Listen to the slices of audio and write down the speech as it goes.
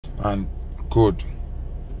and good.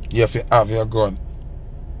 You have to have your gun.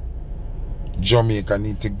 Jamaica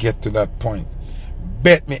need to get to that point.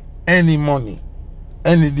 Bet me any money,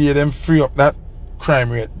 any day them free up, that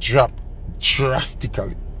crime rate drop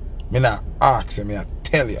drastically. Me not ask you, me I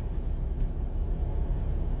tell you.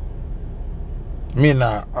 Me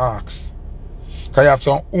not ask. Cause you have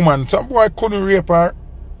some woman, some boy couldn't rape her.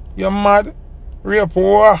 You mad? Rape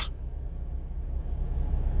what?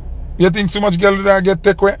 You think so much girl that get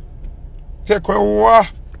take away? Take away what?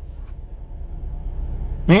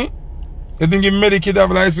 Hmm? You think if Medicaid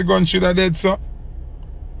have like the gun should have dead, so?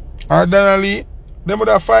 Or Donnelly, them would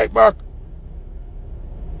have fight back.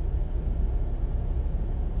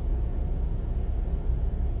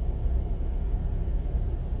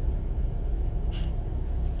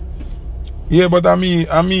 Yeah, but I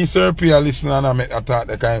me Sir P listen and I make a thought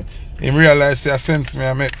that kind. Him realize say a sense me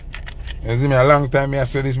I make. You see me a long time me I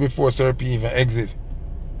said this before Sir P even exit.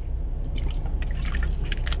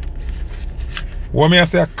 What me I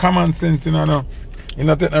say a common sense, you know. You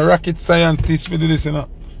not take a rocket scientist for do this, you know.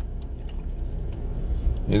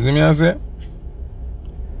 You see me I say?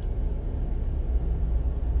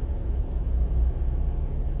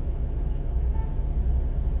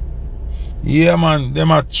 Yeah man,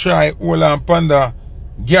 them a try all and panda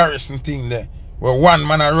garrison thing there. Where one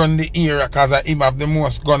man a run the area cause him have the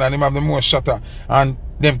most gun and him have the most shutter. And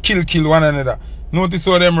them kill one another. Notice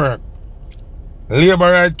how them work.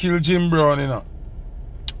 Labor right kill Jim Brown, you know.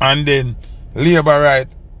 And then Labor right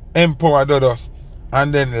empower Dodos.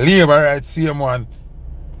 And then Labor right same one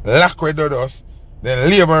lock with Dodos. Then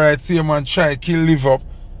Labor right same one try kill Live Up.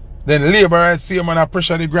 Then Labor right same one a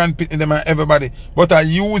pressure the Grand Pit in them and everybody. But I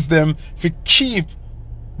use them to keep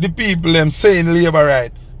the people them saying Labor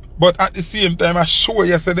right. But at the same time I show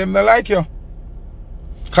you say them not like you.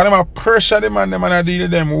 Cause them a pressure them and them and I deal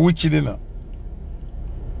with them wicked, you know.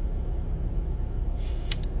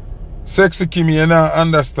 Sexy Kimmy, you not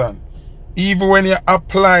understand. Even when you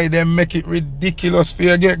apply, they make it ridiculous for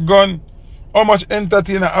you get gun. How much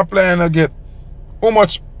entertainer apply and I get? How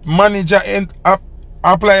much manager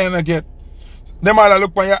apply and I get? Them all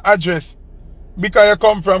look for your address. Because you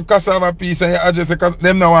come from Cassava Piece and your address,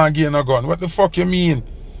 them no want to get no gun. What the fuck you mean?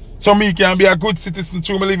 So me can be a good citizen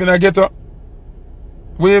through me live in a ghetto?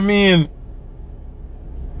 What you mean?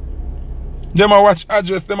 Them a watch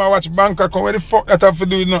address, them a watch bank account. What the fuck that have to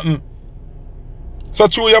do with nothing? So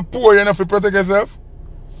true you're poor, you have to protect yourself?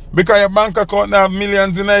 Because your bank account now have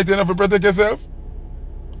millions in it, you have to protect yourself?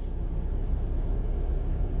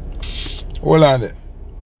 Hold on there.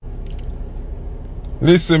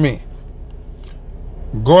 Listen to me.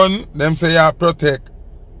 Gun, them say you protect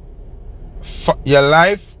your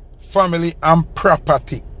life, family, and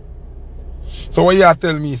property. So what you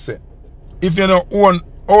tell me, say? If you don't own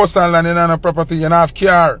house and land, you don't have property, you don't have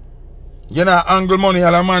car, you don't angle money,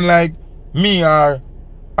 all a man like me or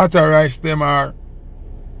authorize them or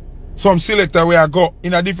some selector where I go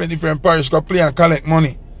in a different parish go play and collect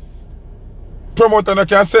money. Promoter no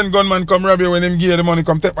can send gunman come rob you when him give you the money,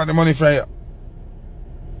 come take back the money from you.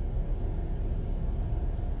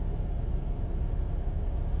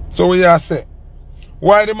 So what you say?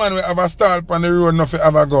 Why the man will have a stall on the road not for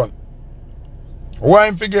have a gun? Why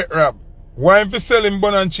him for get robbed? Why him for sell him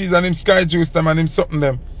bun and cheese and him sky juice them and him something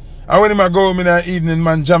them? And when him a go home in the evening,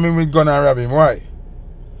 man jam him with gun and rob him. Why?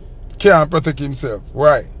 Can't protect himself.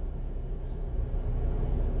 Why?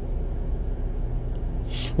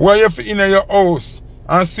 Why you in your house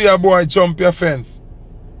and see a boy jump your fence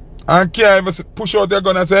and can't even push out your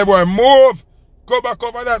gun and say, hey boy, move! Go back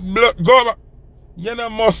over that blood, go back. You know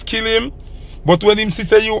must kill him. But when him see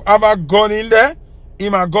say you have a gun in there, he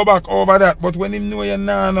might go back over that. But when him know you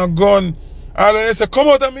nah no gun, all he say, come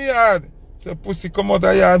out of me yard. Say pussy come out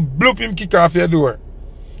of yard, bloop him kick off your door.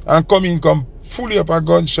 And come in, come fully up a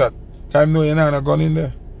gunshot. Cause him know you nah no gun in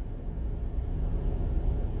there.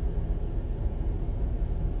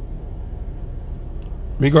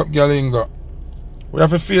 Big up Galingo. We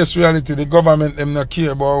have to face reality. The government them not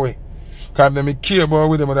care about we. Because them care about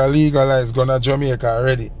we, them would have legalized gun in Jamaica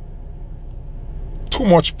already. Too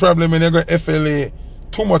much problem when they go FLA.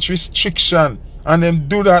 Too much restriction. And them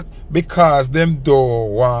do that because them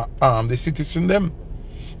don't want harm the citizen them.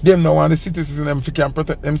 Them don't want the citizens them to can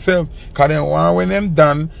protect themselves. Because them want when them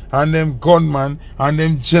done and them gunman and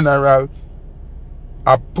them general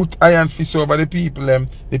put iron fist over the people them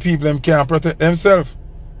can't protect themselves.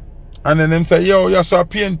 And then them say, yo, you saw a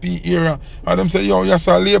PNP area. And them say, yo, you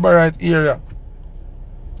saw a labor right area.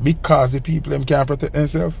 Because the people them can't protect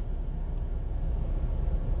themselves.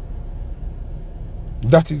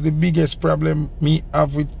 That is the biggest problem me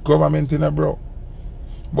have with government in a bro.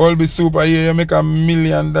 Bulby soup a year, you make $1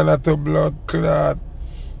 million to blood clot.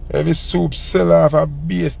 Every soup sell off a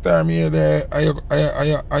base time here there at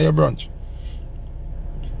your brunch.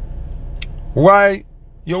 Why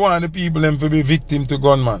you want the people them to be victim to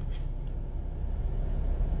gunman?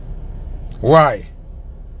 Why?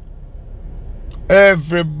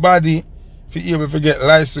 Everybody be able to get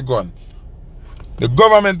license gun. The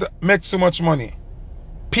government makes so much money.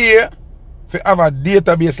 Pay to have a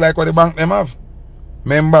database like what the bank them have.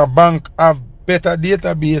 Remember, bank have better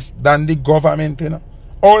database than the government, you know.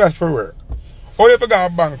 All that for work. Or if you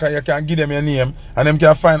got a bank and you can give them your name and them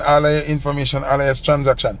can find all of your information, all of your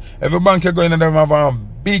transaction. Every bank you go in and them have a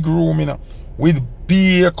big room, you know, with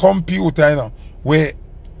big computer, you know, where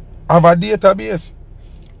have a database.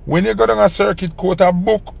 When you go down a circuit court, a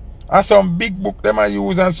book, or some big book them I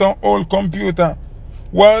use and some old computer.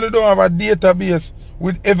 Why you don't have a database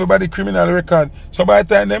with everybody criminal record? So by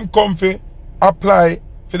the time them come for apply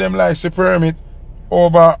for them license permit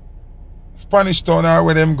over Spanish Town or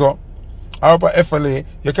where them go, or over FLA,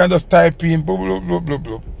 you can just type in blah, blah, blah, blah,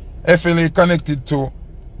 blah. FLA connected to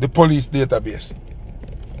the police database.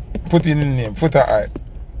 Put in the name, Foota Art.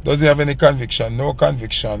 Does he have any conviction? No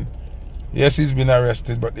conviction. Yes, he's been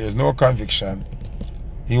arrested, but there's no conviction.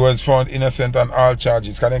 He was found innocent on all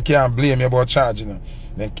charges. Because they can't blame you about charging him.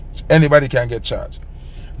 Then anybody can get charged.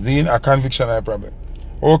 Zine, a conviction is a problem.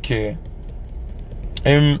 Okay.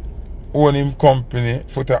 Him own him company,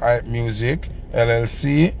 Foota Art Music,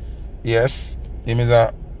 LLC. Yes, him is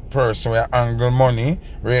a person where angle money,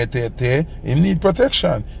 rated. Him need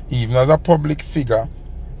protection. Even as a public figure,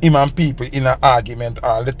 him and people in an argument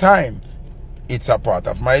all the time. It's a part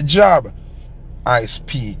of my job. I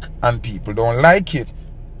speak and people don't like it.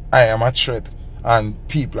 I am a threat and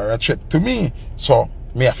people are a threat to me. So,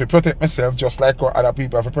 me have to protect myself just like how other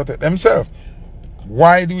people have to protect themselves.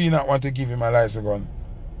 Why do you not want to give him a license gun?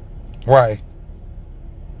 Why?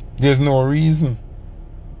 There's no reason.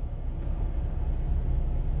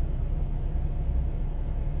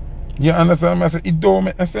 You understand me? I say, it don't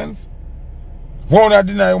make no sense. Won't I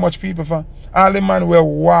deny how much people for? All the man will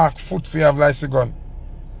walk foot for have license gun.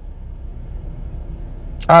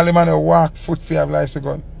 All the man will walk foot for have license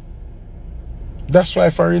gun. That's why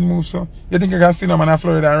foreign moves so. You think you can see no man in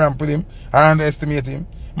Florida and ramp with him and underestimate him?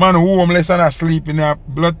 Man homeless and asleep in a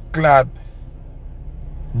blood clad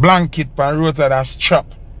blanket pan roadside and strap.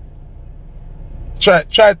 Try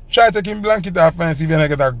take him blanket off and see if you don't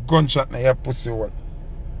get a gunshot in your pussy hole.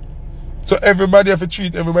 So everybody have to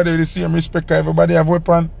treat everybody with the same respect. Everybody have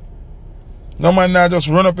weapon. No man now just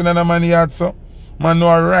run up in a man yard so. Man no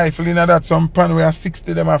a rifle in that some pan where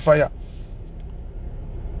 60 them a fire.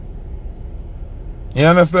 You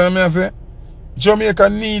understand me I say? Jamaica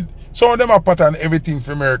need some of them a pattern everything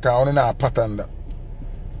for America, only not a pattern that.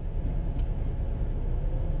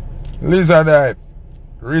 Lizard eye.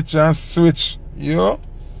 Rich and switch. You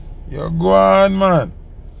go on man.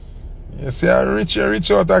 You see how rich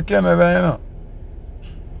out of Canada,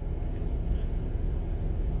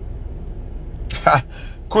 you know.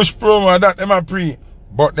 Kush promo that them a pre.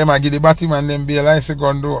 But them a give the Batman them be a license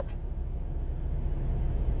gun door.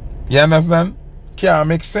 You understand? Can't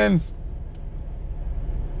make sense.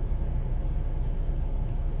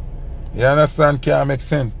 You understand? Can't make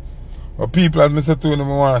sense. But people as I say to them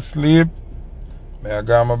want to sleep. I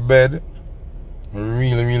go to my bed. I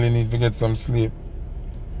really need to get some sleep.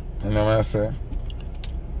 You know what I say?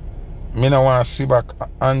 I don't want to see back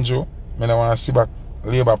Andrew. I don't want to see back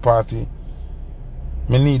Labour Party.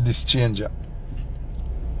 I need this changer.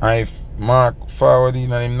 And if Mark forward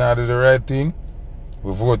in and him not do the right thing,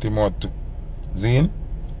 we vote him out too. Zine?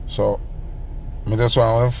 So, I just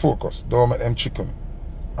want to focus. Don't make them chicken.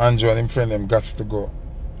 Andrew and him friend them got to go.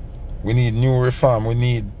 We need new reform. We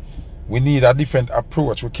need a different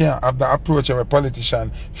approach. We can't have the approach of a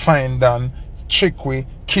politician find Dan, trick we,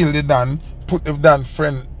 kill the Dan, put the Dan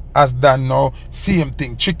friend as Dan now, same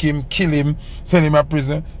thing, trick him, kill him, send him to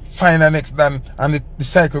prison, find the next Dan, and the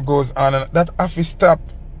cycle goes on. And that have to stop.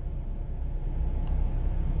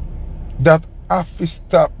 That have to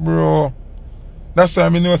stop, bro. That's why I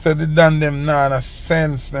know that the Dan them nah no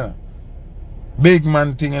sense. Nah. Big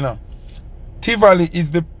man thing, you know. Tivoli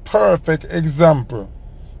is the perfect example.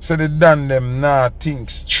 So the Dan them nah think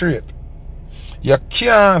straight. You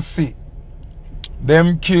can't see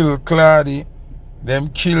them kill Claudia, them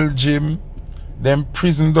kill Jim, them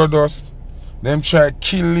prison Dodos, them try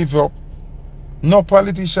kill Live Up. No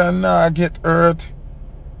politician nah get hurt.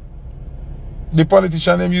 The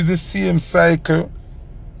politician them use the same cycle.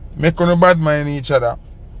 Make no bad mind each other.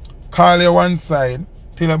 Call you one side,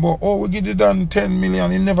 tell you about, oh, we give you done 10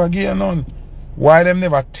 million, you never give you none. Why them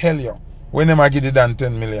never tell you? when them a give the Dan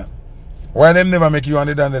 10 million? Why them never make you on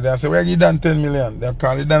the Dan there and say, where give Dan 10 million? They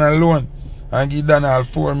call it Dan alone and give Dan all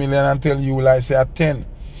 4 million and tell you like say at 10.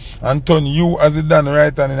 And turn you as the Dan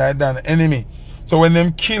right hand and I Dan enemy. So when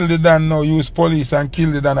them kill the Dan now, use police and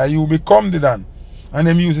kill the Dan, and you become the Dan. And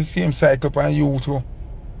them use the same cycle upon you too.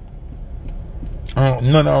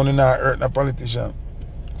 None of them not hurt a politician.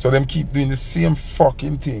 So them keep doing the same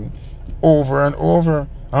fucking thing over and over.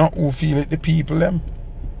 And who feel it? The people them.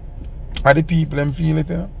 And the people them feel it,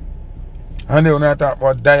 you know. And they will not talk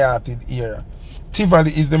about die-hearted era.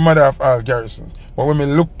 Tivoli is the mother of all garrisons. But when we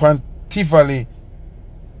look upon Tivoli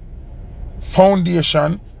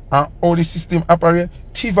foundation and how the system operates,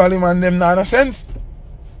 Tivoli man them not no sense.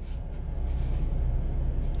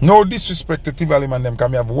 No disrespect to Tivoli man them,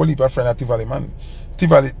 because I have a whole heap of friends of Tivoli man.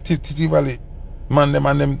 Tivoli man them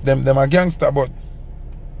and them a gangster, but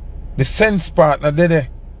the sense part not there.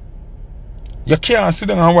 You can't sit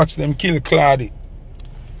down and watch them kill Claudia.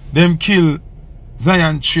 Them kill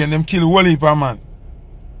Zion Train, them kill whole heap of man.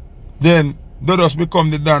 Then they just become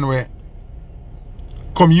the Dan way.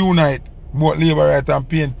 Come unite both Labour Right and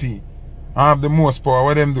PNP and have the most power.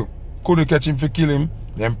 What them do? Couldn't catch him for kill him,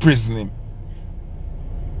 then prison him.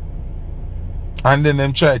 And then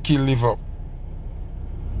them try to kill Live Up.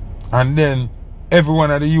 And then every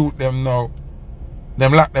one of the youth them now,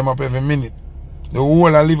 them lock them up every minute. The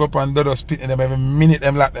whole of Live Up and Dodo spitting them every minute,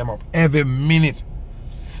 them lock them up. Every minute.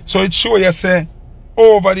 So it show you say,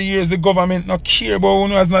 over the years the government not care about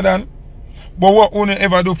who has not done. But what who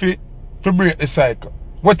ever do for break the cycle?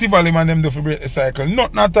 What Tivoli man them do for break the cycle?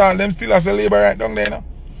 Not at all. Them still has a Labour right down there now.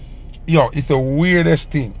 Yo, it's the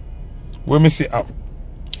weirdest thing. When me see up.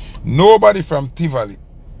 Nobody from Tivoli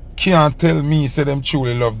can't tell me say them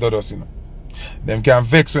truly love Dodos, you know. Them can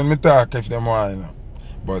vex when me talk if them want, you know.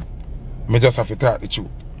 But me just have to talk the truth.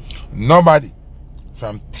 Nobody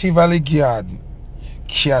from Tivoli Garden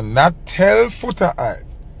cannot tell Foota I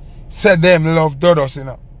say them love Dodos, you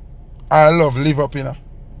know. I love Live Up, you know.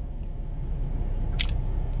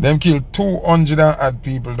 Them kill 200 and odd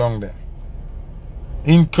people down there.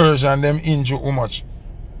 Incursion, them injure how much?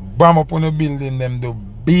 Bomb up on the building, them do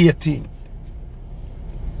baiting.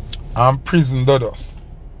 And prison Dodos.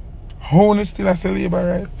 How is still a Labour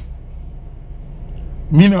right?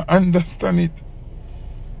 Me no understand it.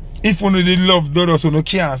 If you did love Dodos, you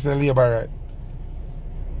can't say Labour right.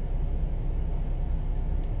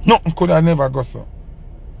 Nothing could have never go so.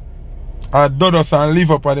 And Dodos and Live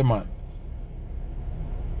Up are the man.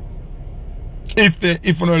 If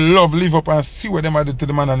you don't love Live Up and see what them are do to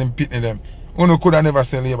the man and them pitney them, you could have never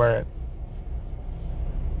say Labour right.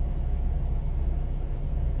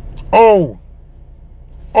 Oh.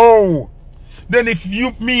 Then if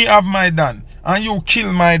me have my Dan and you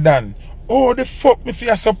kill my Dan, oh the fuck me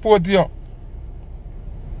for support you.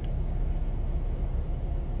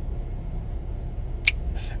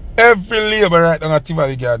 Every Labour right on a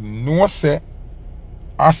Tivoli Garden no say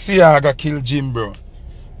I see I got kill Jim, bro.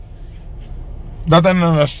 That is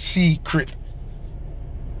not a secret.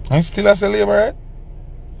 And still as a Labour right?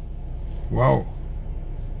 Wow.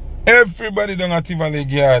 Everybody down at Tivoli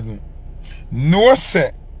Garden no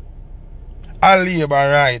say a Labour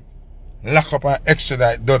right lock up and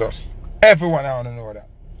extradite Dodos. Everyone I want to know that.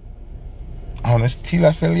 I want to still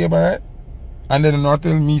as a Labour right? And then not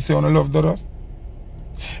tell me say I want to love Dodos.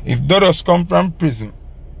 If Dodos come from prison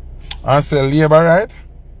and say Labour right,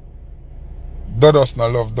 Dodos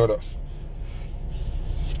not love Dodos.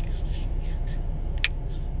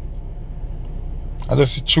 I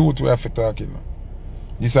just the truth we have to talk, you know.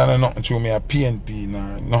 This is nothing to me a PNP,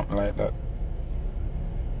 nah, nothing like that.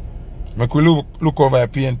 Make we look over a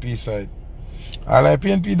PNP side. All like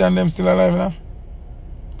PNP done them still alive now.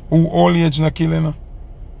 Who old age not killing now.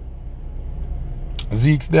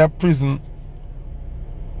 Zeke's there prison,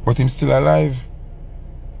 but him still alive.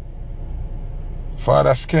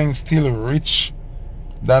 Father Skeng still rich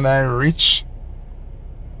than I rich.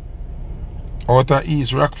 Out of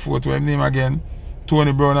East Rockfort, what name again?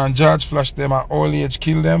 Tony Brown and George Flash them at all age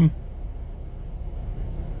kill them.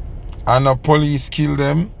 And the police kill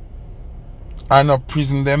them. And the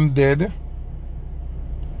prison them dead.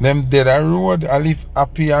 Them dead a road. I live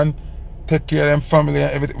happy and take care of them family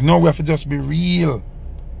and everything. No, we have to just be real.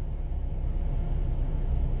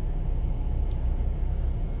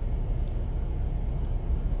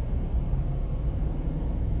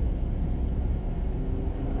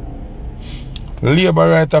 Labour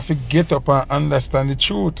right have to get up and understand the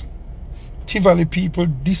truth. Tivoli people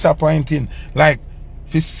disappointing. Like,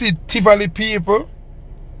 if you see Tivoli people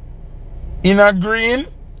in a green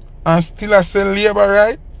and still a say Labour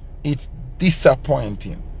right, it's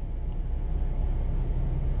disappointing.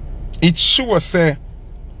 It sure say,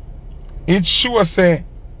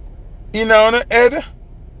 in our head,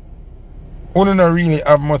 you don't really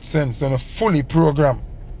have much sense, you fully program.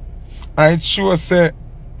 And it sure say,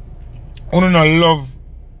 you don't love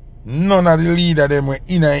none of the leader them were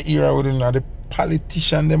in a era, you don't know the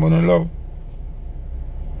politician them you don't love.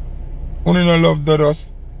 You don't love Dodos,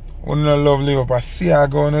 you don't love Liverpool,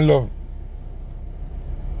 Siaga you don't love.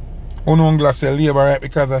 You don't say labor right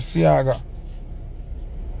because of Siaga.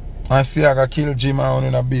 And Siaga kill Jim and you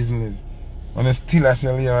in a business. And you still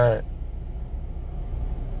say labor right.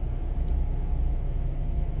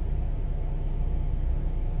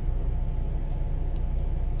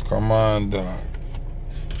 Come on, dog.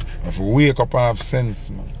 We have to wake up and have sense,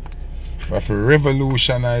 man. We have to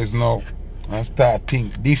revolutionize now and start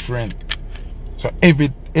think different. So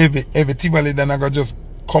every Tivoli then I got just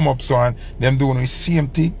come up so and them doing the same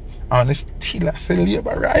thing and they still say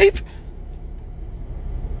labor, right?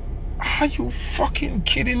 Are you fucking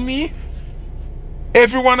kidding me?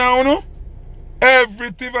 Everyone I know?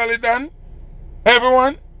 Every Tivoli done?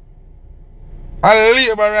 Everyone? A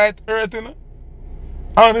labor right hurting?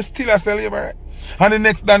 And still I say labor right. And the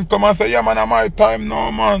next dan come and say, yeah man, I'm my time now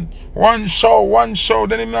man. One show,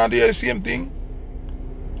 then him not do the same thing.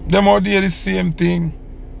 Them all do the same thing.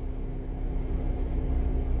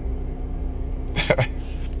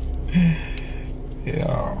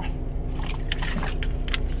 Yeah.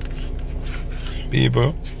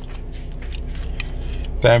 People,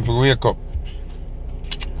 time to wake up.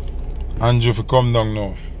 Andrew for come down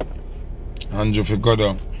now. Andrew for go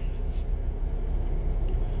down.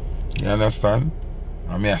 You understand?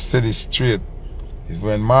 I mean I said it straight. If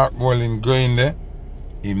when Mark Bolin go in there,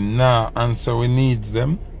 him now answer we needs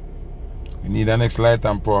them. We need the next light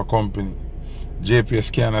and power company.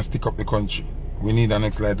 JPS can't stick up the country. We need the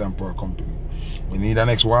next light and power company. We need the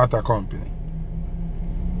next water company.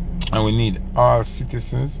 And we need all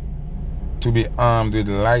citizens to be armed with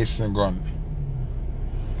license gun.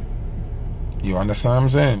 You understand what I'm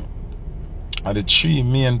saying? Are the three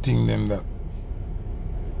main things them that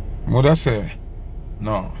Mother say,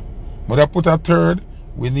 no. Mother put a third,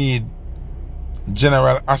 we need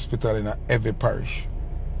general hospital in every parish.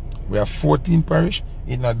 We have 14 parish.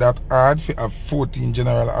 It's not that hard to have 14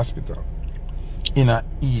 general hospital in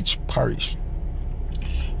each parish.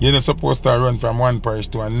 You're not supposed to run from one parish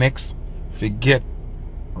to the next to get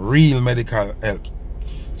real medical help.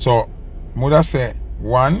 So, Mother say,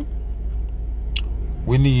 one,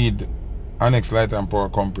 we need an next light and power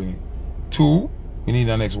company. Two, we need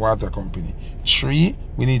an next water company. Three,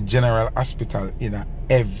 we need general hospital in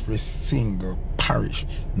every single parish,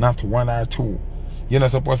 not one or two. You're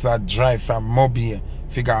not supposed to drive from Mobile,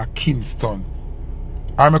 figure Kingston.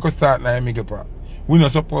 I'm going to start now in Middle Park. We're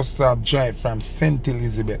not supposed to drive from St.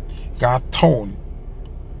 Elizabeth, go town,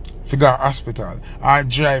 figure hospital. I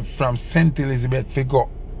drive from St. Elizabeth, figure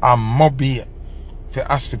a Mobile for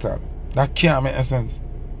hospital. That can't make sense.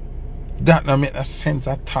 That don't make no sense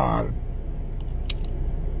at all.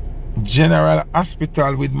 General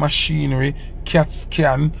hospital with machinery, CAT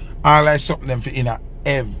scan, all like something them for in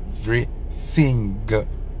every single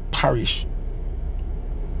parish.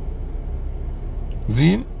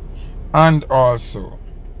 Then, and also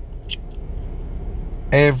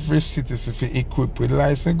every citizen be equipped with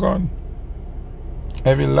license gun.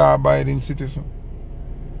 Every law abiding citizen.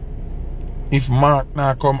 If Mark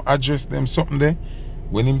now come address them something there,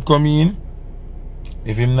 when him come in,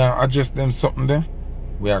 if him now address them something there,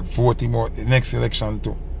 we are voting out the next election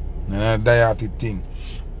too. And a diatic thing.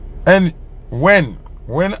 And when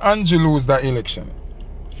Andrew lose that election,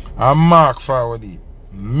 and Mark forward it,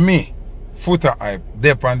 me, Foota hype,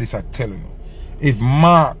 dep on this I telling you. If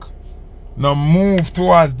Mark now move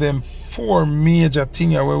towards them four major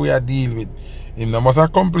things where we are dealing with, him now must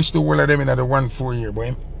accomplish the whole of them in the 1 4 year. But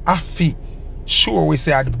him afi sure we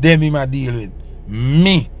say them him a deal with.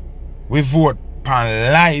 Me, we vote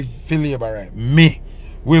pan live for labor right. Me,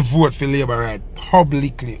 we vote for labor right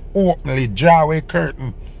publicly, openly, draw away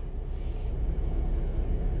curtain.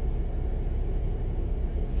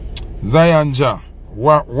 Zion Jah,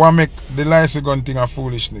 what make the license gun thing a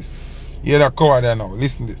foolishness? Hear that cover there now,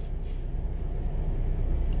 listen this.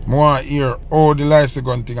 I want to hear all the license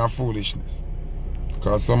gun thing a foolishness.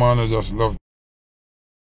 Because someone just love.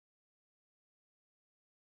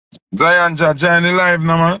 Zion Jah join the live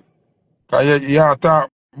now, man. Because you talk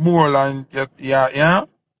more and you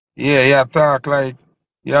talk like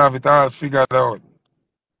you have it all figured out.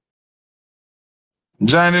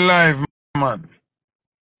 Join the live, man.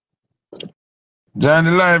 Join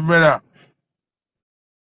the live, brother.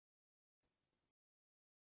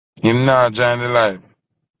 Him not join the live.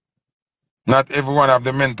 Not everyone have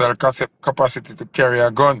the mental capacity to carry a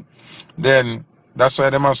gun. Then that's why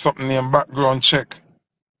them have something named background check.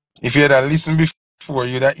 If you had to listen before,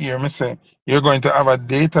 you'd hear me say, you're going to have a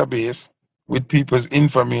database with people's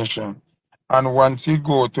information. And once you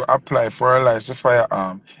go to apply for a license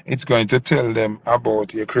firearm, it's going to tell them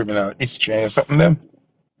about your criminal history or something them.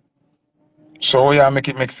 So yeah, make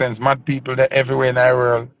it make sense. Mad people they're everywhere in our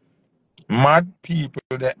world. Mad people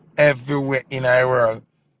they're everywhere in our world.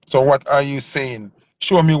 So what are you saying?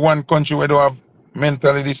 Show me one country where they have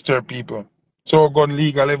mentally disturbed people. So gun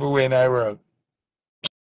legal everywhere in our world.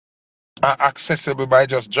 Are accessible by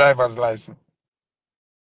just driver's license.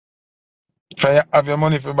 If you have your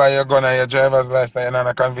money for buy your gun and your driver's license and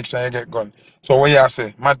a conviction, you get gun. So what you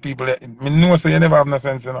say? Mad people, me know say you never have no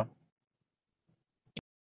sense, you know.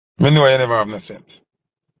 Me know you never have no sense.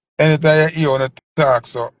 Anytime you hear on a talk,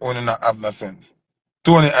 so you not have no sense.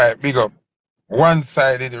 Tony, I big up.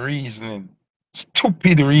 One-sided reasoning.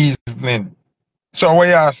 Stupid reasoning. So what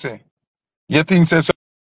you say? You think say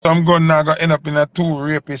some gun now gonna end up in a 2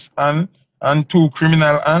 rapists and 2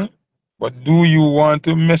 criminal hand? But do you want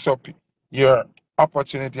to mess up your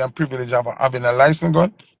opportunity and privilege of having a license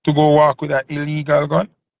gun to go walk with an illegal gun?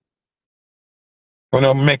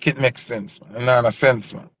 Gonna make it make sense, man. Not a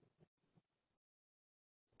sense, man.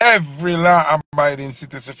 Every law-abiding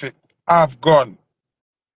citizen have gun.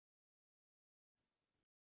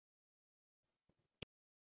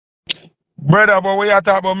 Brother, but we are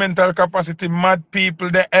talking about mental capacity, mad people,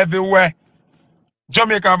 they're everywhere.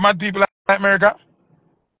 Jamaica have mad people like America.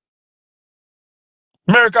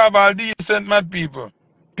 America have all decent mad people.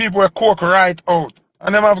 People were coke right out.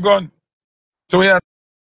 And them have gun. So we are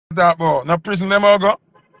talking about, no prison them all go.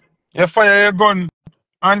 You fire your gun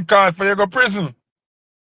and call for you go prison.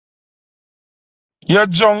 You're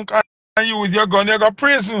drunk and use your gun, you go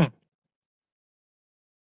prison.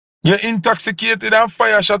 You're intoxicated and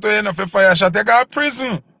fire shot or enough for fire shot, you go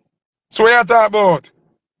prison. So what you talk about?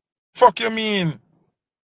 Fuck you mean?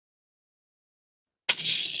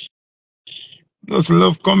 Just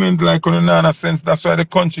love comment like on another sense. That's why the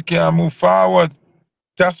country can't move forward.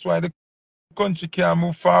 That's why the country can't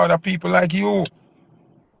move forward. Are people like you.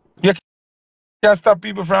 You can't stop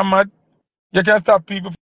people from mad. You can't stop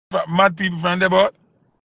people from mad people from the boat.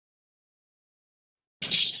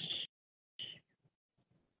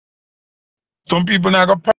 Some people now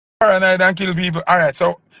go paranoid and kill people. Alright,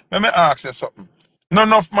 so let me ask you something. None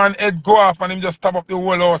enough man head go off and him just stab up the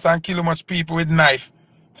whole house and kill much people with knife.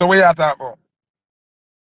 So what you talking about?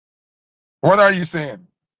 What are you saying?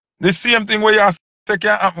 The same thing where you say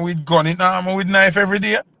can happen with gun, it not happen with knife every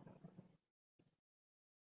day.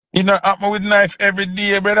 It not happen with knife every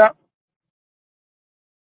day, brother.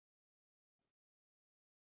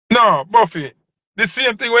 No, Buffy. The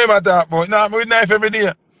same thing where you talk about. It not happen with knife every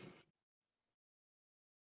day.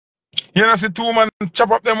 You know see 2 men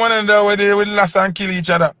chop up them one another where they will last and kill each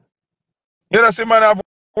other. You know see man have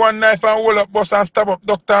one knife and hold up bus and stab up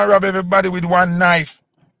doctor and rob everybody with one knife.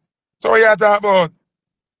 So what you talk about?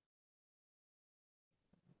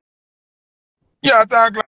 You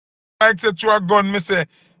talk like say through a gun, me say.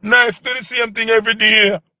 Knife do the same thing every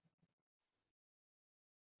day.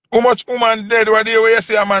 How much woman dead where they where you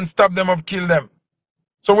see a man stab them up, kill them.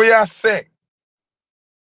 So what you say?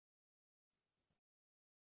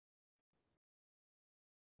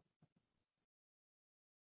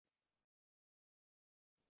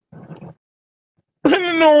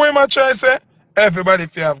 You know what I try to say? Everybody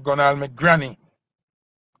if you have gun, I'll make granny.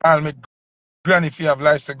 I'll make granny if you have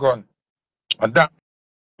license gun. And that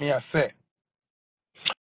me I say.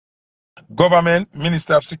 Government,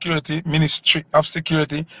 Ministry of Security,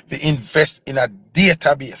 they invest in a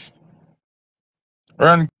database.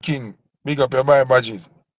 Ranking, big up your buy badges.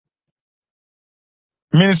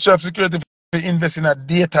 Ministry of Security, they invest in a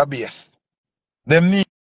database. Them need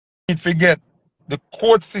to get the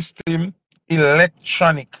court system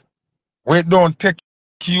electronic. Where it don't take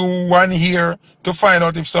you 1 year to find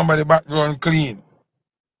out if somebody background clean.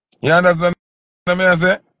 You understand what I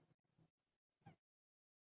say?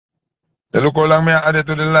 You look how long me I added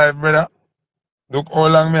to the live, brother. Look how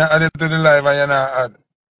long me I added to the live and you not add.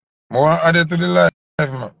 I want add it to the live,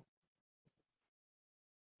 man.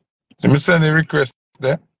 So me send the request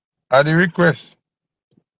there. Add the request.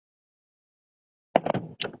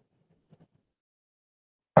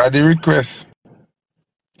 Add the request.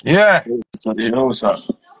 Yeah. So you know, sir.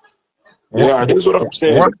 Yeah, this is what I'm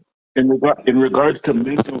saying. What? In regards to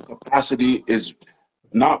mental capacity, is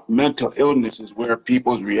not mental illness, is where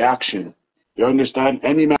people's reaction. You understand?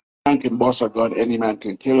 Any man can bust a gun, any man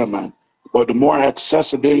can kill a man. But the more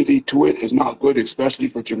accessibility to it is not good, especially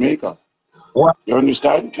for Jamaica. Why? You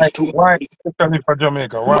understand? Just too Why? Especially for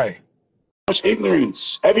Jamaica. Why? much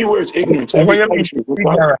ignorance. Everywhere is ignorance. What Every you mean country.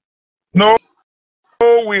 ignorant?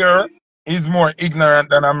 Nowhere is more ignorant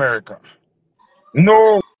than America.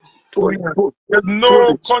 Nowhere. To, to, There's to, an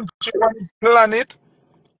no ex- country on the planet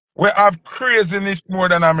where have craziness more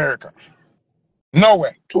than America.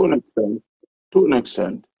 Nowhere. to an extent. To an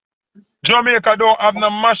extent. Jamaica don't have no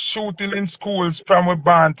mass shooting in schools from we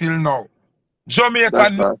born till now. Jamaica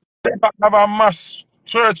That's never bad. have a mass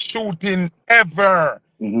church shooting ever.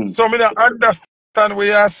 Hmm. So me don't understand what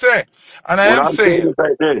you say. And I What am I'm saying saying, is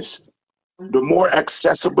like this. The more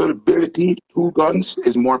accessibility to guns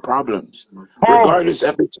is more problems, how, regardless how,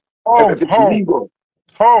 if it's how, legal.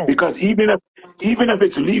 how? Because even if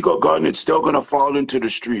it's legal gun, it's still gonna fall into the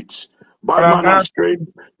streets. But Bad I'm man have asking,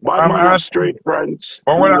 straight friends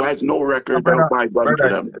but what who has no record that brother, buy gun for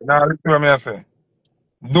them. now listen to what me I say.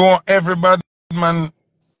 Don't everybody man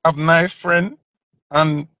have knife friend?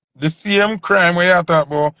 And the same crime where you talk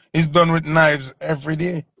about is done with knives every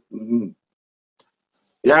day. Mhm.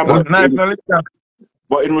 Yeah, And knife no liquor.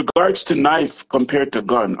 but in regards to knife compared to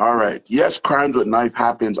gun, all right. Yes, crimes with knife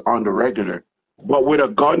happens on the regular, but with a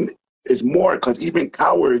gun is more because even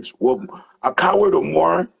cowards will a coward will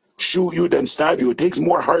more shoot you than stab you. It takes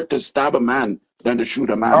more heart to stab a man than to shoot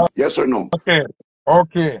a man. Yes or no? Okay,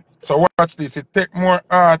 okay. So watch this. It take more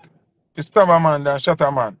art to stab a man than shot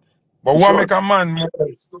a man. But For sure.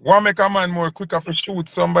 what make a man more quicker to shoot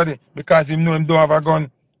somebody because him know him don't have a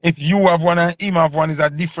gun. If you have one and him have one is a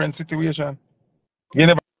different situation. You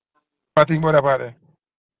never think about that.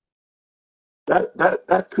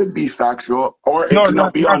 That could be factual, or it No, could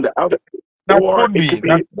not be on the other, that or could it be. could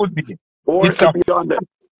That be, could be. or it It's a could be on the,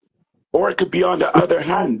 or it could be on the other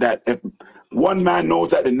hand that if one man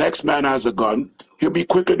knows that the next man has a gun, he'll be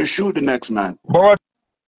quicker to shoot the next man. but watch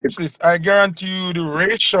this. I guarantee you the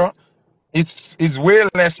ratio it's way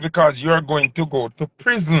less because you're going to go to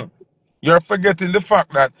prison. You're forgetting the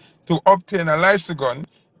fact that to obtain a license gun,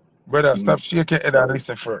 brother, Mhm. stop shaking your head and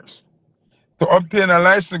listen first. To obtain a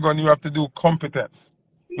license gun, you have to do competence.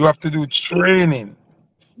 You have to do training.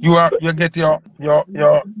 You get your do's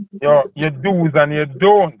and your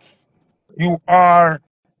don'ts. You are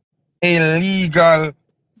a legal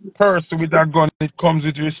person with a gun. It comes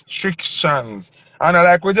with restrictions. And I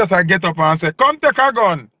like we just get up and say, come take a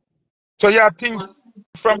gun. So you think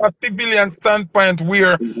from a civilian standpoint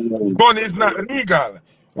where gun is not legal.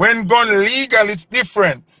 When gun legal, it's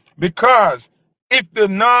different. Because if the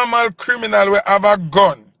normal criminal will have a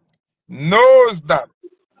gun, knows that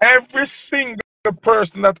every single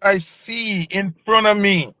person that I see in front of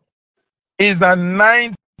me is a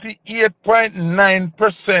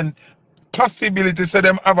 98.9% possibility so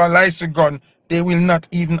them have a license gun, they will not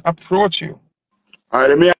even approach you. All right,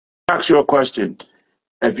 let me ask you a question.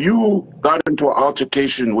 If you got into an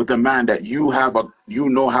altercation with a man that you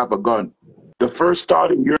know have a gun, the first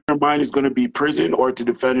thought in your mind is going to be prison or to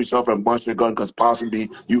defend yourself and bust your gun because possibly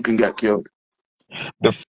you can get killed.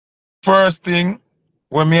 The first thing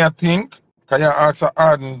when me I think, can you ask a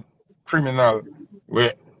hardened criminal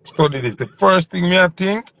we study this? The first thing me I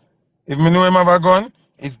think, if me know him have a gun,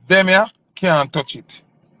 is them here can't touch it.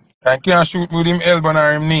 And can't shoot me with him elbow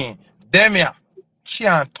or him knee. Them here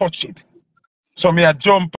can't touch it. So me I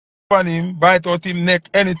jump on him, bite out him neck,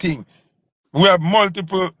 anything. We have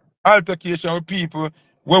multiple altercation with people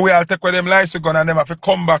where we all take with them license gun and them have to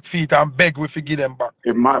come back feet and beg we to give them back.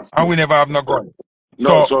 In my And we never have no gun.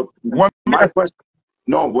 no, So so what me my question,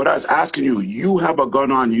 no, what I was asking you, you have a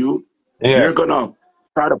gun on you, yeah. you're gonna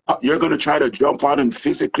try to jump on him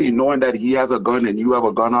physically, knowing that he has a gun and you have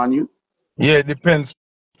a gun on you. Yeah, it depends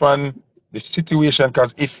on the situation.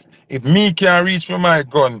 Because if me can reach for my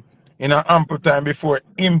gun in an ample time before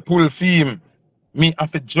him pull film, me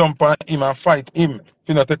have to jump on him and fight him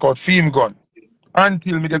to not take out film gun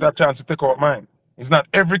until me get a chance to take out mine. It's not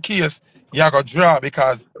every case you got draw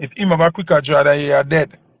because if him have a quicker draw, then you are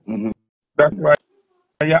dead. Hmm. That's why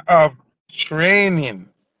you have training.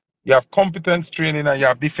 You have competence training and you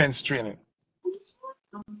have defense training.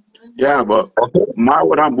 Yeah, but Okay.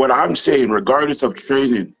 what I'm saying, regardless of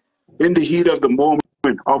training, in the heat of the moment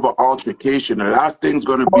of an altercation, the last thing's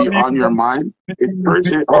gonna How be are you on your going mind is to,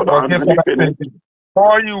 person. Hold on, guess let what me I'm finish. saying? How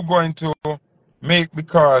are you going to make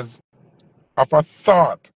because of a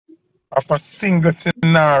thought of a single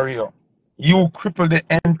scenario, you cripple the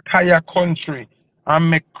entire country and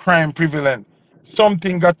make crime prevalent?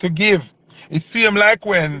 Something got to give. It seems like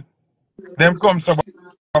when them come some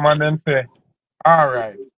and them say, all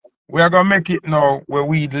right, we are gonna make it now where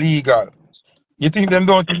weed legal. You think them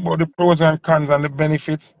don't think about the pros and cons and the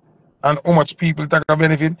benefits and how much people take a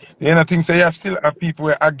benefit? They don't think say you still have people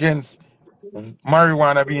who are against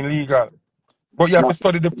marijuana being legal. But you have No, to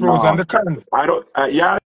study the pros and no, the cons. I don't.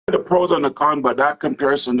 Yeah, the pros and the cons, but that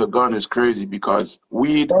comparison to gun is crazy because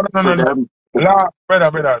weed No, no, for no, no. them. Law,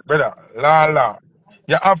 brother. Law.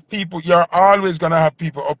 You have people, you're always going to have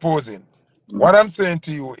people opposing. Mhm. What I'm saying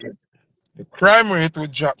to you is the crime rate will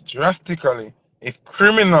drop drastically if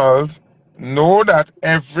criminals know that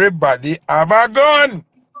everybody have a gun.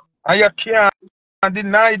 And you can't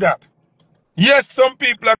deny that. Yes, some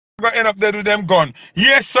people are going to end up dead with them gun.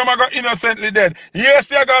 Yes, some are going innocently dead.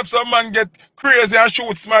 Yes, you have some man get crazy and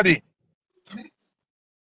shoot somebody.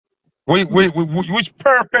 Which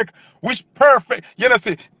perfect, you know,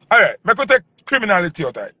 see, all right, me go take criminality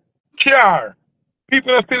out of it. Car,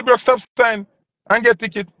 people that still broke stop sign and get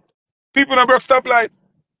ticket. People that broke stop light.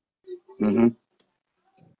 Mm-hmm.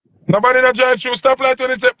 Nobody that drive through stop light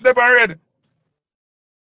when it's up and red.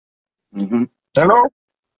 Mm-hmm. Hello?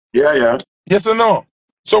 Yeah, yeah, Yes or no?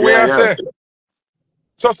 So we yeah, are yeah. say,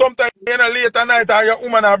 so sometimes you're late at night and your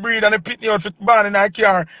woman are breed and they pick you out for born in a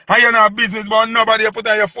car and you're not business but nobody you put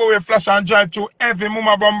on your four-way flash and drive through every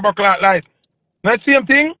mama bumper clock light. Not same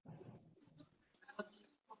thing?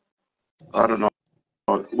 I don't know.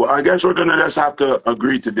 Well, I guess we're gonna just have to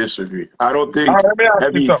agree to disagree. I don't All right, think let me ask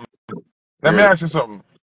you every. something. Let me Yeah, ask you something.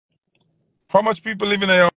 How much people live in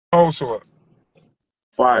your household?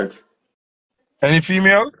 5. Any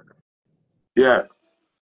females? Yeah.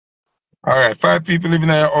 All right, 5 people living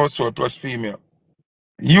in your household plus female.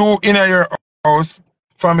 You in your house,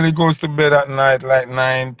 family goes to bed at night like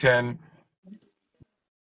 9, 10.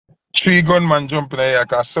 3 gunman jump in the air,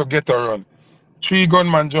 cause so get a run. 3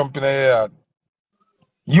 gunman jump in the air.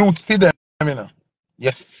 You see them, you know.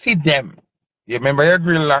 You see them. You remember your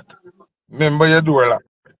grill lock. Remember your door lock.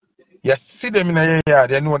 You see them in the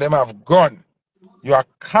yard. You know them have gun. You are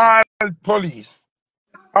called police.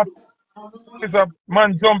 A police a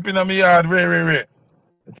man jump in my yard, rare.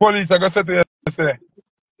 Police are gonna say to you, say,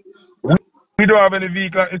 we, we don't have any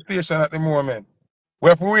vehicle at the station at the moment. We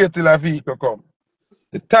have to wait till a vehicle come.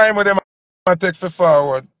 The time when them a take for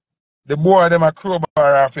forward, the boy them a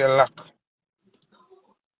crowbar off your lock.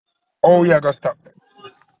 Oh, you gonna stop.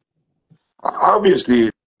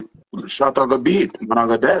 Obviously, shot on the beat, man, I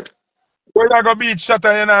got dead. Oh, you gonna beat shot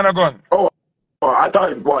and you not a gun. Oh, I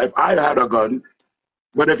thought, well, if I had a gun,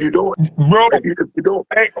 but if you don't, Bro,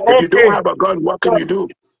 hey, if you don't okay. have a gun, what can So, you do?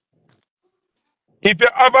 if you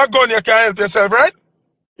have a gun, you can help yourself, right?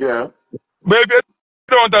 Yeah, But if you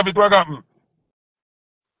don't have it, what happen?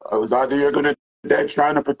 I was either you're gonna dead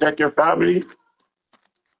trying to protect your family.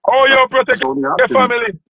 How you That's protect the only your option.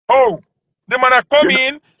 family? How? Them man a come You're not.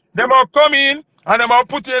 in, them a come in, and them a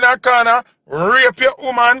put you in a corner, rape your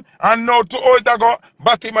woman, and now to how it a go,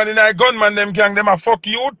 Batman in a gunman, them gang, them a fuck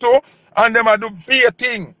you too, and them a do be a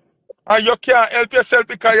thing. And you can't help yourself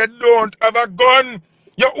because you don't have a gun.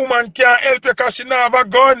 Your woman can't help you because she don't have a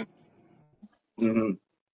gun. Mm-hmm,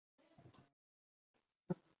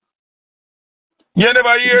 You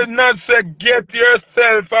never hear not say, get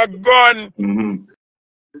yourself a gun. mm-hmm,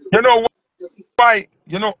 You know why?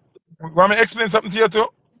 You know, want me to explain something to you too?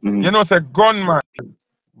 mm-hmm, You know, say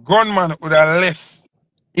gunman would have less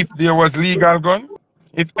if there was legal gun.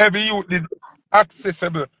 If every youth did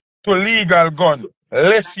accessible to legal gun,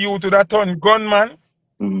 less youth to that turn gunman.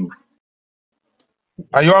 mm-hmm.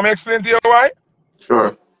 And you want me to explain to you why?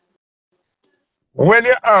 Sure. When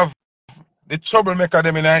you have the troublemaker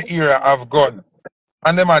them in an era of gun,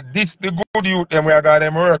 and them are this the good youth them where got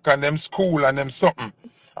them work and them school and them something.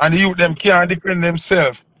 And the youth them can't defend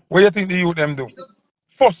themselves. What you think the youth them do?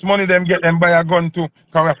 First money them get them buy a gun too,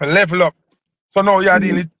 because we have to level up. So now you're Mm-hmm,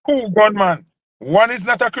 dealing with 2 gunmen. One is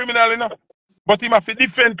not a criminal enough. But him have to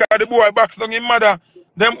defend because the boy box down his mother.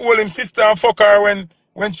 Them hold him sister and fuck her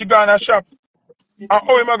when she gone a shop. And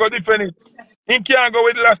how him a go defend it? He can't go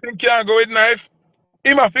with lass, he can't go with knife.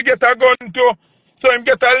 Him have to get a gun too. So him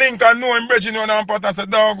get a link and know him bridging on and pot and say,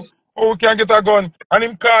 dog, oh, we can get a gun. And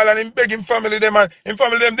him call and him beg him family them and him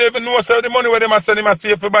family them they even know sir the money where them a send him a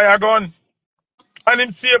save to buy a gun. And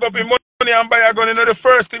him save up him money and buy a gun. You know the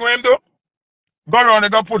first thing what him do? Go around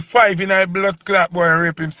and go put 5 in a blood clot boy and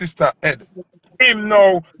rape him sister head. Him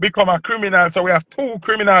now become a criminal, so we have 2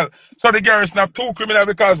 criminal. So the garrison have 2 criminal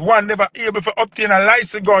because one never able to obtain a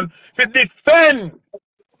license gun to defend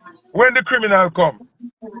when the criminal come.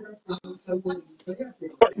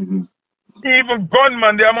 But mm-hmm. even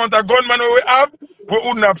gunman, the amount of gunman we have, we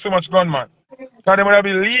wouldn't have so much gunman. Because they would have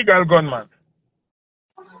been legal gunman.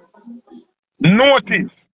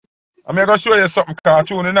 Notice, I'm going to show you something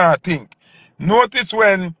cartoon and I think. Notice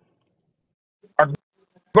when a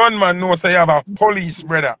gunman knows say you have a police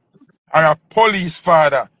brother or a police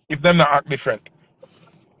father if them not act different.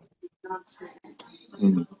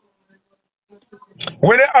 Mm.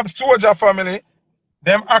 When they have soldier family,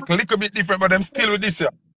 them act a little bit different, but them still with this here.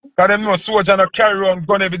 Because them know soldier not carry around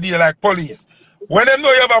gun every day like police. When them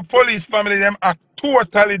know you have a police family, them act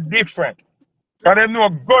totally different. Because them know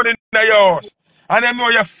gun in your house. And them know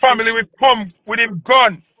your family will come with him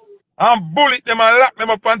gun and bullet them and lock them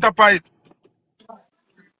up on top of it.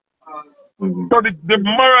 Mm. So the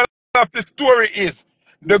moral of the story is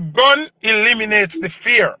the gun eliminates the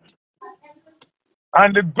fear.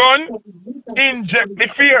 And the gun inject the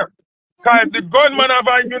fear. Because if the gunman have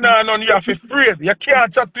a you know, none, you have to afraid. You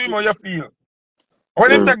can't chat to him how you feel.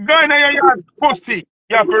 When him Sure. say gun in your yard, pussy,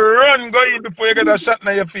 you have to run go in before you get a shot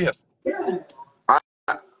in your face. I,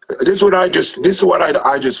 this is what I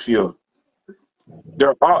just feel.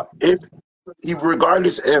 There are if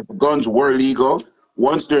regardless if guns were legal,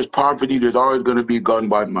 once there's poverty, there's always going to be gun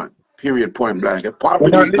bad man. Period. Point blank. If You're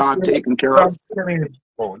poverty not is not listening to taken care what of, I'm saying.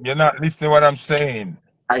 Bro. You're not listening to what I'm saying.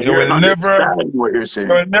 I You hear and will never, understand what you're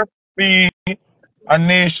you saying. will never be a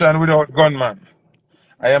nation without gunmen.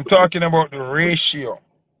 I am talking about the ratio,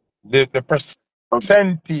 the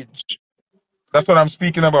percentage. That's what I'm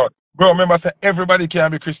speaking about. Bro, remember, I said everybody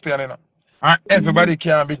can be Christian, you know. And everybody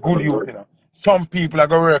can be good youth, you know. Some people are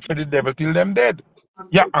going to work for the devil till them dead.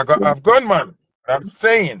 Yeah, I got have gunman. I'm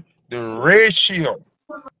saying the ratio.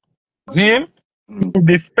 Then Mm. to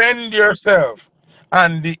defend yourself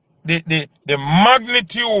and the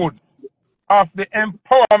magnitude of the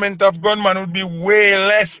empowerment of gunman would be way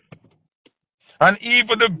less. And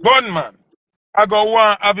even the gunman, I go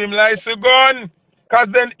want have him license gun.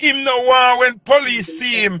 Cause then him no want when police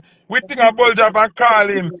see him, we think a bulge up and call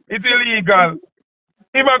him. It's illegal.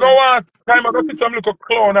 Him a go want time I go see some little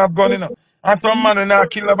clown have gun, you know. And some man who not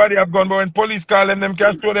kill nobody have gun, but when police call them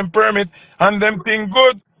can show them permit and them thing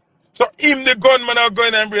good. So him the gunman are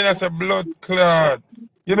going and bring us a blood clot.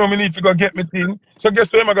 You know me need to go get me thing. So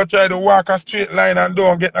guess what? I'm gonna try to walk a straight line and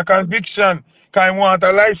don't get a conviction. Cause I want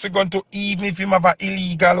a license gun to even if him have an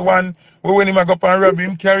illegal one. But when him a go up and rob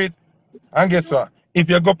him carry it. And guess what? If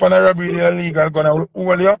you go up on a robbery with your legal gun and will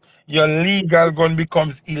hold you, your legal gun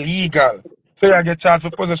becomes illegal. So you get charged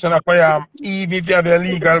for possession of firearm even if you have a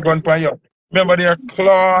legal gun for you. Remember there are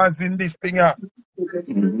clause in this thing.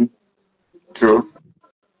 Hmm. True.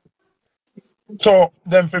 So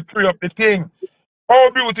them for free up the thing.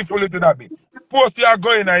 How beautiful it would that be? Suppose you are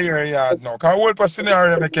going in your yard now. Because whole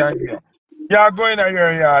scenario I can give you. You are going in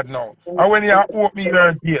your yard now. And when you are opening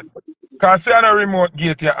your gate, because say a remote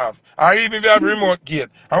gate you have. Or even if you have remote gate.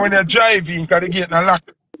 And when you drive in, because the gate not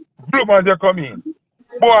locked, blue man you come in.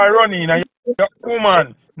 Boy run in and your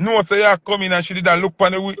woman know say you come in and she did a look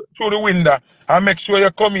on through the window and make sure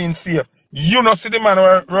you come in safe. You know see the man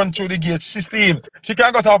who run through the gate. She see him. She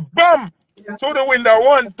can go to bam through the window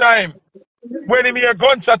one time. When him hear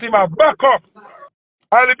gunshot, him a back up.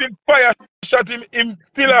 All the big fire shot him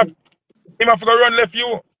still up. Him have to go run left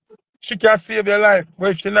you. She can save your life.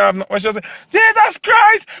 But if she not have no, when she say, Jesus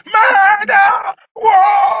Christ, murder!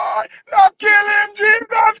 Why? Not kill him, Jesus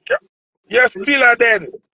Christ. You're still a dead.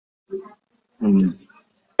 Mm.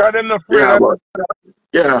 Because them not afraid Yeah, of but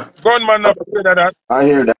yeah, gunman not afraid of that. I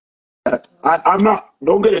hear that. I'm not.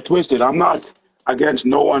 Don't get it twisted. I'm not against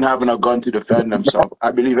no one having a gun to defend themselves.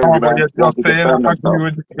 I believe No, every but man you wants just to say you not defend agree themselves.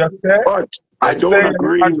 with you say But you I say don't you not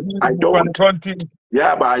agree. agree I with the don't. gun thing.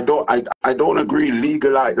 Yeah, but I don't. I don't agree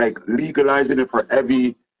legalizing it for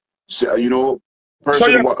every So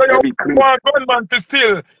person. so What you every creed. want gunman to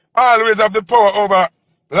still always have the power over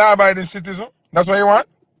law abiding citizen? That's what you want?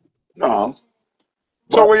 No,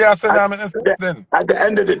 So but what you saying at that makes sense the, then? at the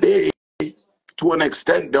end of the day, to an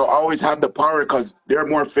extent, they'll always have the power because they're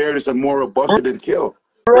more fearless and more robust than kill.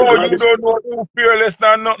 Bro, you Regardless, don't know who fearless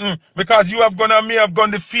nor nothing. Because you have gone and me have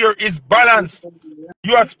gone, the fear is balanced.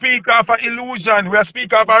 You are speak of an illusion. We are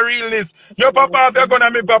speak of a realness. Your papa have your gun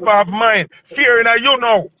and me papa have mine. Fear in you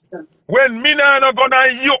know. When me nah no gun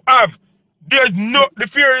and you have, there's no the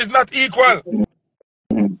fear is not equal.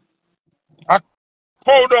 mm, A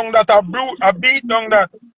cow down that a beat down that.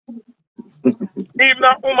 Even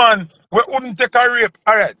a woman we wouldn't take a rape.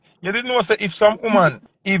 Alright. You didn't know say if some woman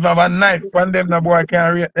even have a knife on them, the boy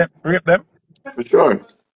can rape them. for sure,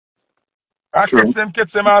 I true,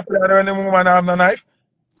 catch them out there when the woman have no knife.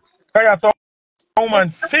 Cause some woman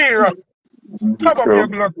serious. Stab up your true.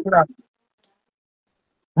 blood for that.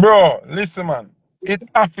 Bro, listen man. It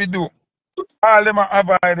have to do. All them are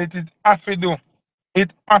avoid it. It have to do.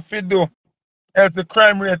 It have to do. Else the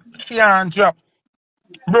crime rate can't drop.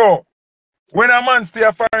 Bro, when a man stay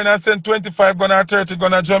a foreign and send 25 gun or 30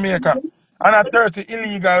 gun to Jamaica, and a 30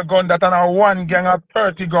 illegal gun that and a one gang of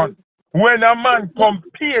 30 gun. When a man come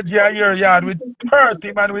page your yard with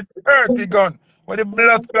 30 man with 30 gun, what the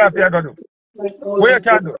blood clot you gonna do? What you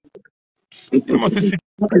can do? You must be sick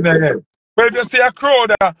in the head. But if you see a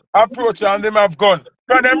crowd approach you and them have gun,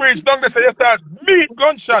 from them reach down, they say you start meet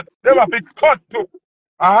gunshot, they have to cut to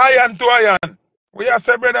a iron to iron. We are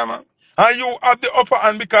say, brother man. And you have the upper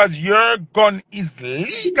hand because your gun is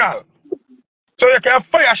legal. So you can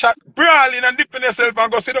fire shot, brawl in and defend yourself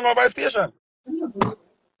and go sit down over the station.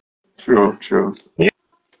 True, true,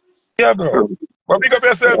 Yeah, bro. true. But pick up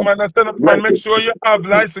yourself, man, and stand up and make Blessed. sure you have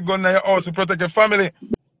license gun in your house to protect your family.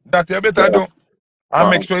 That you better do. And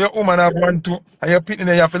make sure your woman have one too. And your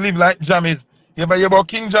pitney, you have to live like jammies. You ever hear about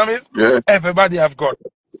King Jammies? Yeah, Everybody have gun.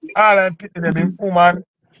 All them pitney, them in woman,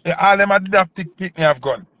 yeah, all them adapted pitney have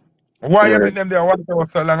gun. Why you yeah, think them there watch out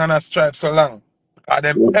so long and a strive so long? And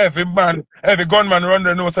them yeah. every man, every gunman run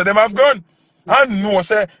the know so them have gun. And know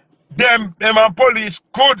say them and police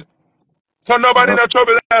good. So nobody no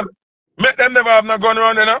trouble them. Make them never have no gun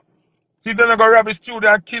run, you know. See them go rob a student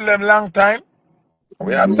and kill them long time.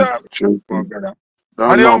 We have talk. True, Oh, true. brother.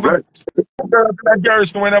 And Don't the know, hungry bless. that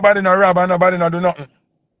garrison when nobody no rob and nobody no do nothing.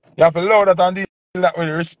 You have to load that and deal that with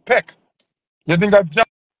respect. You think that jam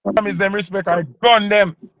is them respect, I gun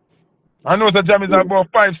them. I know the jam is about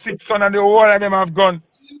 5, 6 son and the whole of them have gun.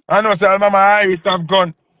 I know the Mama Iris have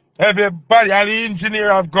gun. Everybody and the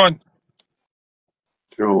engineer have gun.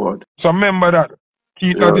 True word. So remember that.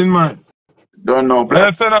 Keep that Yeah. in mind. Don't know, And bless.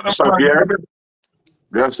 you say that no Up here.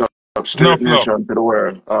 Bless up. Straight enough love. nation to the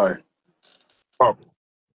world. All right. Up.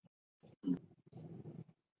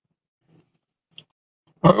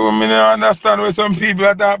 I mean, I understand where some people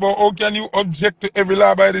are talking about how can you object to every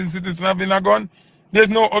law abiding citizen having a gun? There's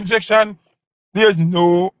no objection. There's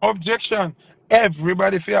no objection.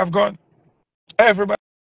 Everybody fi have gun. Everybody.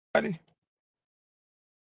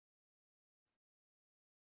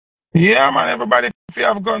 Yeah, man, everybody fi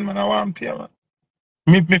have gun, man. I want to tell you,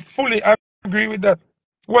 man. Me fully agree with that.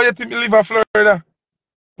 Why you think me live in Florida?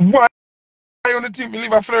 Why you think me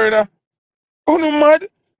live in Florida? Oh no mad?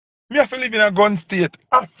 Me have to live in a gun state.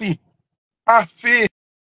 Afi. Afi.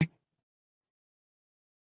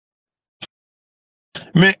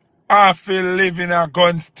 Me have to live in a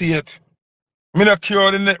gun state. Me not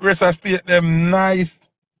care the rest of state them nice.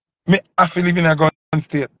 Me have to live in a gun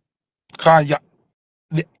state. Cause yeah,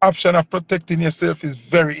 the option of protecting yourself is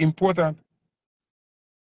very important.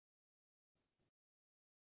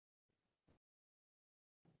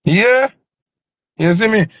 Yeah, you see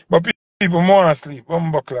me? But people more asleep.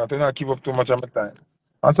 One buckler, do not keep up too much of my time.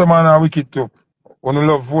 And some man are wicked too. Wanna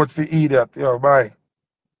love vote for idiot. Yo, bye.